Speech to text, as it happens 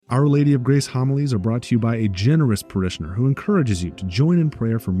Our Lady of Grace Homilies are brought to you by a generous parishioner who encourages you to join in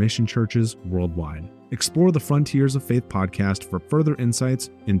prayer for mission churches worldwide. Explore the Frontiers of Faith podcast for further insights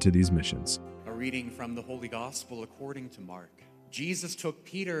into these missions. A reading from the Holy Gospel according to Mark. Jesus took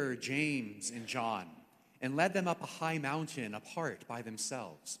Peter, James, and John and led them up a high mountain apart by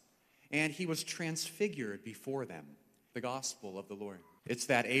themselves. And he was transfigured before them. The Gospel of the Lord. It's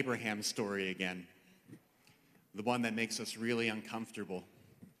that Abraham story again. The one that makes us really uncomfortable.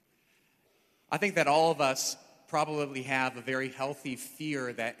 I think that all of us probably have a very healthy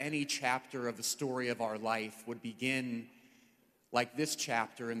fear that any chapter of the story of our life would begin like this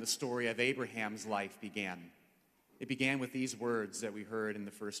chapter in the story of Abraham's life began. It began with these words that we heard in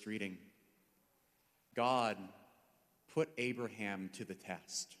the first reading. God put Abraham to the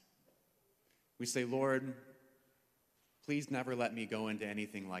test. We say, Lord, please never let me go into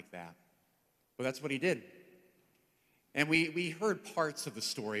anything like that. But that's what he did. And we heard parts of the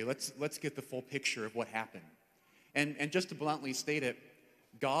story. Let's get the full picture of what happened. And just to bluntly state it,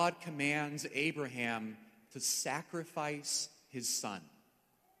 God commands Abraham to sacrifice his son.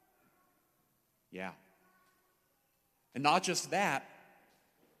 Yeah. And not just that,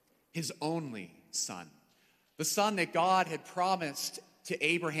 his only son. The son that God had promised to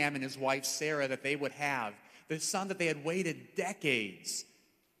Abraham and his wife Sarah that they would have. The son that they had waited decades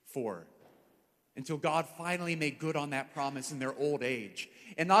for. Until God finally made good on that promise in their old age.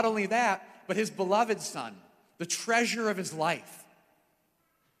 And not only that, but his beloved son, the treasure of his life.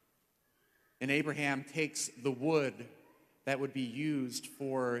 And Abraham takes the wood that would be used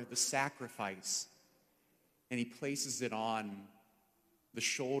for the sacrifice, and he places it on the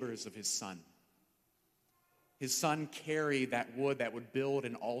shoulders of his son. His son carried that wood that would build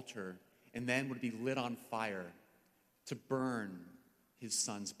an altar and then would be lit on fire to burn his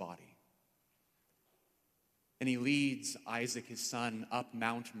son's body. And he leads Isaac, his son, up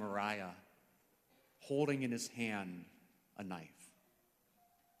Mount Moriah, holding in his hand a knife.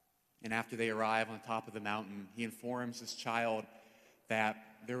 And after they arrive on top of the mountain, he informs his child that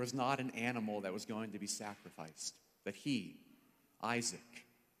there was not an animal that was going to be sacrificed, that he, Isaac,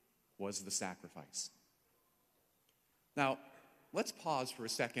 was the sacrifice. Now, let's pause for a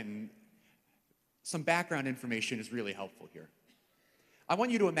second. Some background information is really helpful here. I want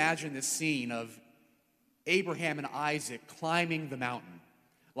you to imagine this scene of Abraham and Isaac climbing the mountain.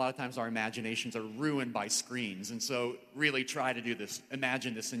 A lot of times our imaginations are ruined by screens, and so really try to do this.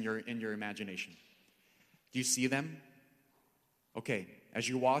 Imagine this in your imagination. Do you see them? Okay, as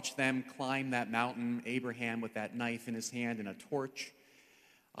you watch them climb that mountain, Abraham with that knife in his hand and a torch,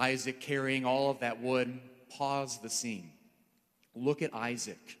 Isaac carrying all of that wood, pause the scene. Look at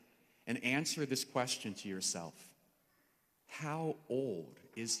Isaac and answer this question to yourself. How old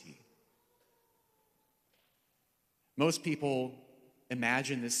is he? Most people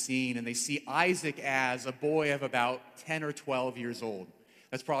imagine this scene and they see Isaac as a boy of about 10 or 12 years old.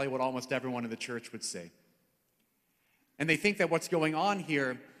 That's probably what almost everyone in the church would say. And they think that what's going on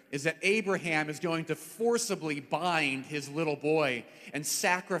here is that Abraham is going to forcibly bind his little boy and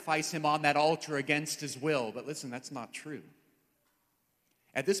sacrifice him on that altar against his will. But listen, that's not true.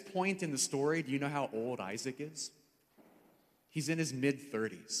 At this point in the story, do you know how old Isaac is? He's in his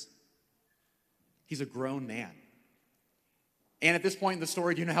mid-30s. He's a grown man. And at this point in the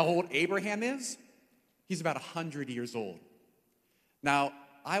story, do you know how old Abraham is? He's about 100 years old. Now,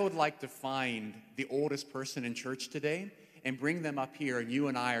 I would like to find the oldest person in church today and bring them up here, and you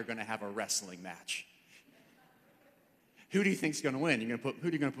and I are going to have a wrestling match. Who do you think's going to win? Are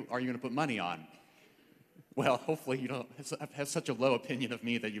you going to put money on? Well, hopefully you don't have such a low opinion of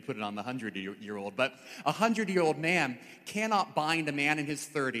me that you put it on the 100-year-old. But a 100-year-old man cannot bind a man in his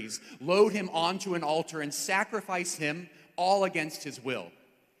 30s, load him onto an altar, and sacrifice him all against his will.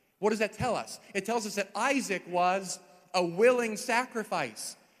 What does that tell us? It tells us that Isaac was a willing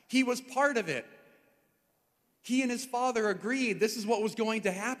sacrifice. He was part of it. He and his father agreed this is what was going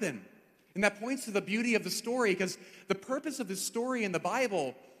to happen. And that points to the beauty of the story, because the purpose of this story in the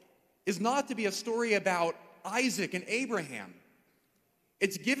Bible is not to be a story about Isaac and Abraham.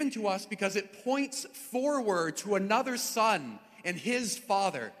 It's given to us because it points forward to another son and his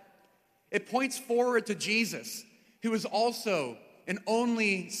father. It points forward to Jesus, who is also an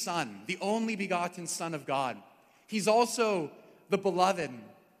only son, the only begotten Son of God. He's also the beloved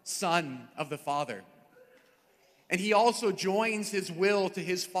Son of the Father. And he also joins his will to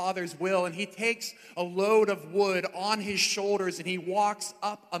his Father's will, and he takes a load of wood on his shoulders, and he walks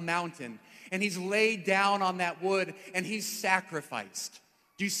up a mountain, and he's laid down on that wood, and he's sacrificed.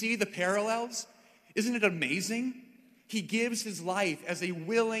 Do you see the parallels? Isn't it amazing? He gives his life as a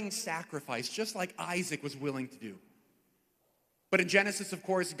willing sacrifice, just like Isaac was willing to do. But in Genesis, of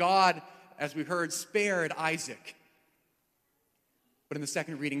course, God, as we heard, spared Isaac. But in the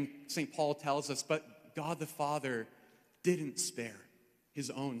second reading, St. Paul tells us, but God the Father didn't spare his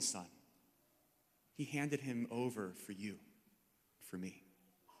own son. He handed him over for you, for me.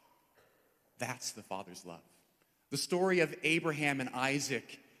 That's the Father's love. The story of Abraham and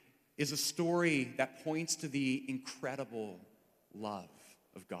Isaac is a story that points to the incredible love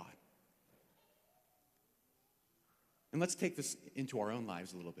of God. And let's take this into our own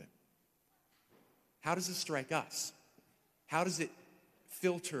lives a little bit. How does this strike us? How does it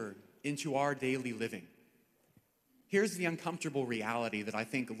filter into our daily living? Here's the uncomfortable reality that I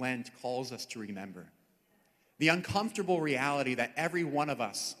think Lent calls us to remember. The uncomfortable reality that every one of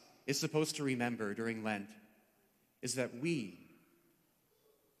us is supposed to remember during Lent is that we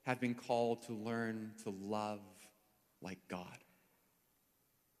have been called to learn to love like God.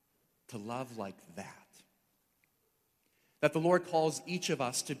 To love like that. That the Lord calls each of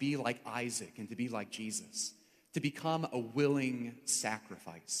us to be like Isaac and to be like Jesus. To become a willing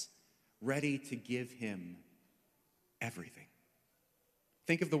sacrifice, ready to give him everything.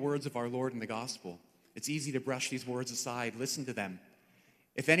 Think of the words of our Lord in the gospel. It's easy to brush these words aside. Listen to them.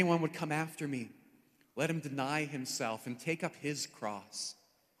 If anyone would come after me, let him deny himself and take up his cross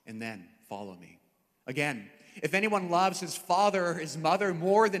and then follow me. Again, if anyone loves his father or his mother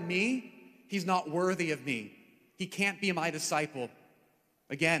more than me, he's not worthy of me. He can't be my disciple.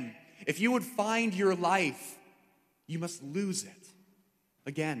 Again, if you would find your life, you must lose it.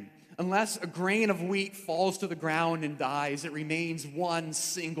 Again, unless a grain of wheat falls to the ground and dies, it remains one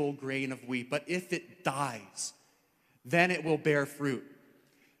single grain of wheat. But if it dies, then it will bear fruit.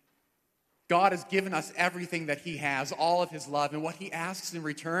 God has given us everything that he has, all of his love, and what he asks in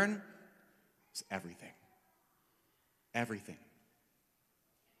return is everything. Everything.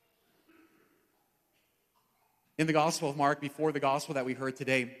 In the Gospel of Mark, before the gospel that we heard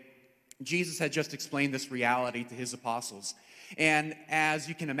today, Jesus had just explained this reality to his apostles. And as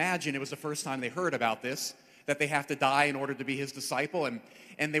you can imagine, it was the first time they heard about this, that they have to die in order to be his disciple.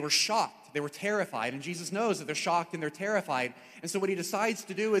 And they were shocked. They were terrified. And Jesus knows that they're shocked and they're terrified. And so what he decides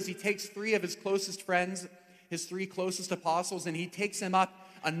to do is he takes 3 of his closest friends, his 3 closest apostles, and he takes them up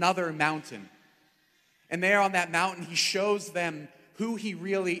another mountain. And there on that mountain, he shows them who he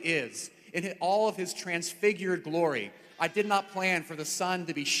really is in all of his transfigured glory. I did not plan for the sun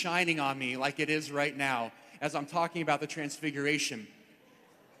to be shining on me like it is right now as I'm talking about the transfiguration.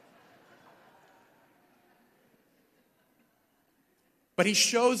 But he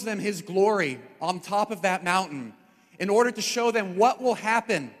shows them his glory on top of that mountain in order to show them what will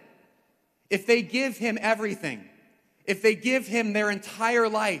happen if they give him everything, if they give him their entire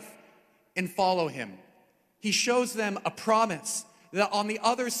life and follow him. He shows them a promise that on the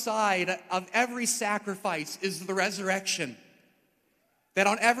other side of every sacrifice is the resurrection. That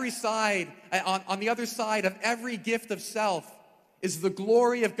on every side, on the other side of every gift of self is the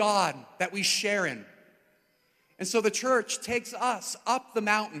glory of God that we share in. And so the church takes us up the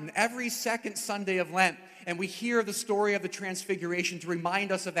mountain every second Sunday of Lent, and we hear the story of the Transfiguration to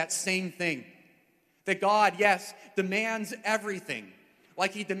remind us of that same thing. That God, yes, demands everything.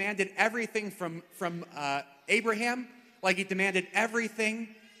 Like he demanded everything from Abraham, like he demanded everything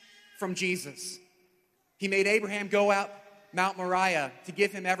from Jesus. He made Abraham go up Mount Moriah to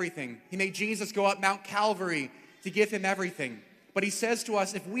give him everything. He made Jesus go up Mount Calvary to give him everything. But he says to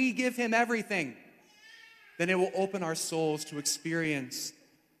us, if we give him everything, then it will open our souls to experience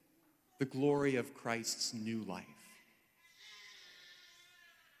the glory of Christ's new life.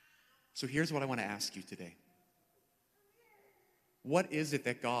 So here's what I want to ask you today. What is it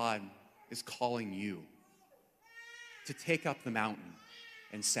that God is calling you to take up the mountain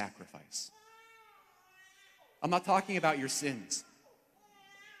and sacrifice? I'm not talking about your sins.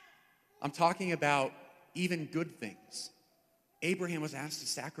 I'm talking about even good things. Abraham was asked to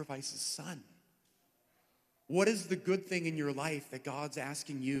sacrifice his son. What is the good thing in your life that God's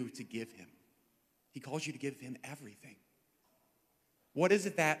asking you to give him? He calls you to give him everything. What is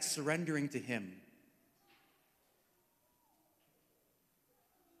it that surrendering to him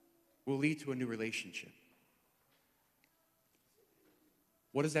will lead to a new relationship?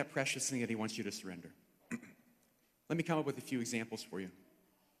 What is that precious thing that he wants you to surrender? Let me come up with a few examples for you.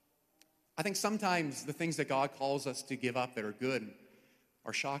 I think sometimes the things that God calls us to give up that are good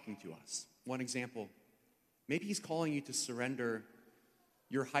are shocking to us. One example, maybe he's calling you to surrender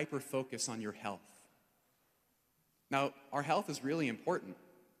your hyper-focus on your health. Now, our health is really important,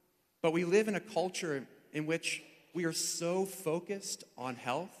 but we live in a culture in which we are so focused on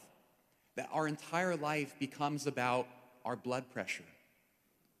health that our entire life becomes about our blood pressure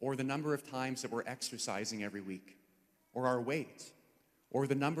or the number of times that we're exercising every week. or our weight, or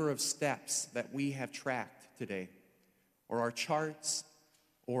the number of steps that we have tracked today, or our charts,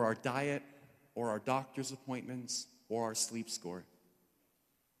 or our diet, or our doctor's appointments, or our sleep score.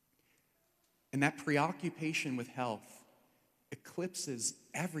 And that preoccupation with health eclipses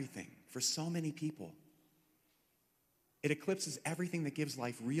everything for so many people. It eclipses everything that gives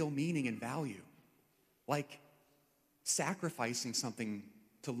life real meaning and value, like sacrificing something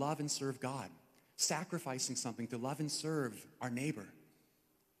to love and serve God, sacrificing something to love and serve our neighbor.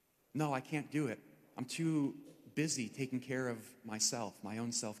 No, I can't do it. I'm too busy taking care of myself, my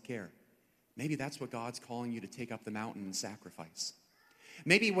own self-care. Maybe that's what God's calling you to take up the mountain and sacrifice.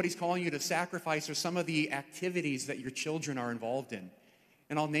 Maybe what he's calling you to sacrifice are some of the activities that your children are involved in.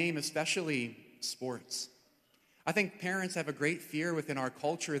 And I'll name especially sports. I think parents have a great fear within our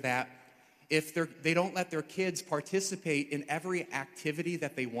culture that if they don't let their kids participate in every activity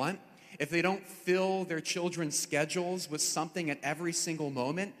that they want, if they don't fill their children's schedules with something at every single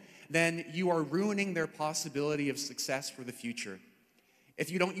moment, then you are ruining their possibility of success for the future.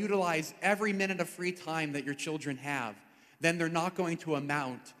 If you don't utilize every minute of free time that your children have, then they're not going to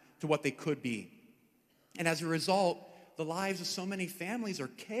amount to what they could be. And as a result, the lives of so many families are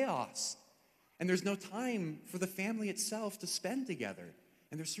chaos. And there's no time for the family itself to spend together.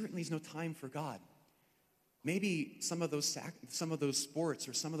 And there certainly is no time for God. Maybe some of those sports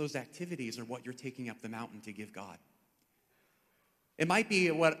or some of those activities are what you're taking up the mountain to give God. It might be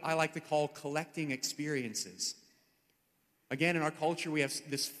what I like to call collecting experiences. Again, in our culture, we have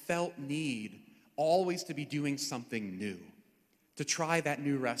this felt need always to be doing something new, to try that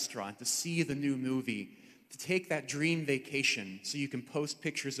new restaurant, to see the new movie, to take that dream vacation so you can post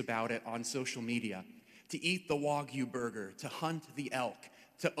pictures about it on social media, to eat the Wagyu burger, to hunt the elk,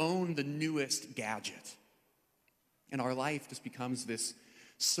 to own the newest gadget. And our life just becomes this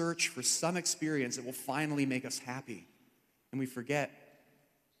search for some experience that will finally make us happy. And we forget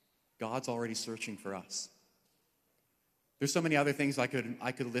God's already searching for us. There's so many other things I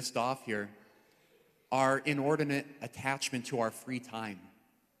could list off here. Our inordinate attachment to our free time,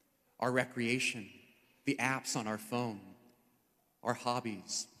 our recreation, the apps on our phone, our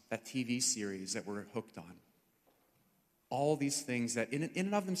hobbies, that TV series that we're hooked on. All these things that in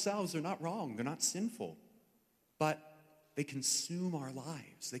and of themselves, they're not wrong, they're not sinful, but they consume our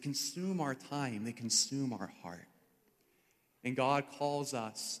lives, they consume our time, they consume our heart. And God calls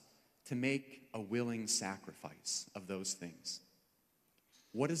us to make a willing sacrifice of those things.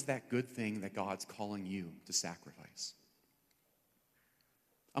 What is that good thing that God's calling you to sacrifice?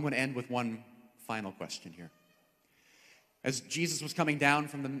 I'm going to end with one final question here. As Jesus was coming down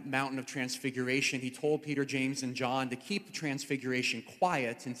from the mountain of transfiguration, he told Peter, James, and John to keep the transfiguration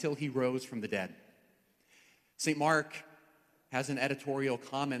quiet until he rose from the dead. St. Mark has an editorial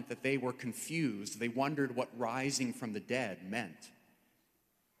comment that they were confused. They wondered what rising from the dead meant.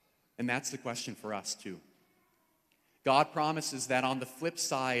 And that's the question for us too. God promises that on the flip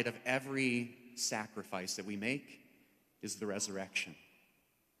side of every sacrifice that we make is the resurrection.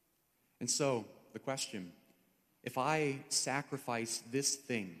 And so, the question, if I sacrifice this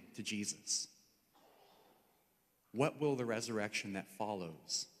thing to Jesus, what will the resurrection that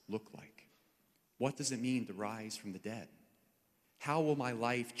follows look like? What does it mean to rise from the dead? How will my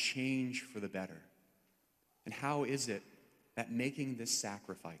life change for the better? And how is it that making this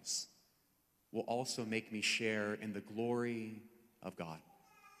sacrifice will also make me share in the glory of God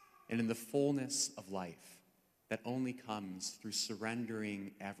and in the fullness of life that only comes through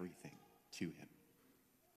surrendering everything to him?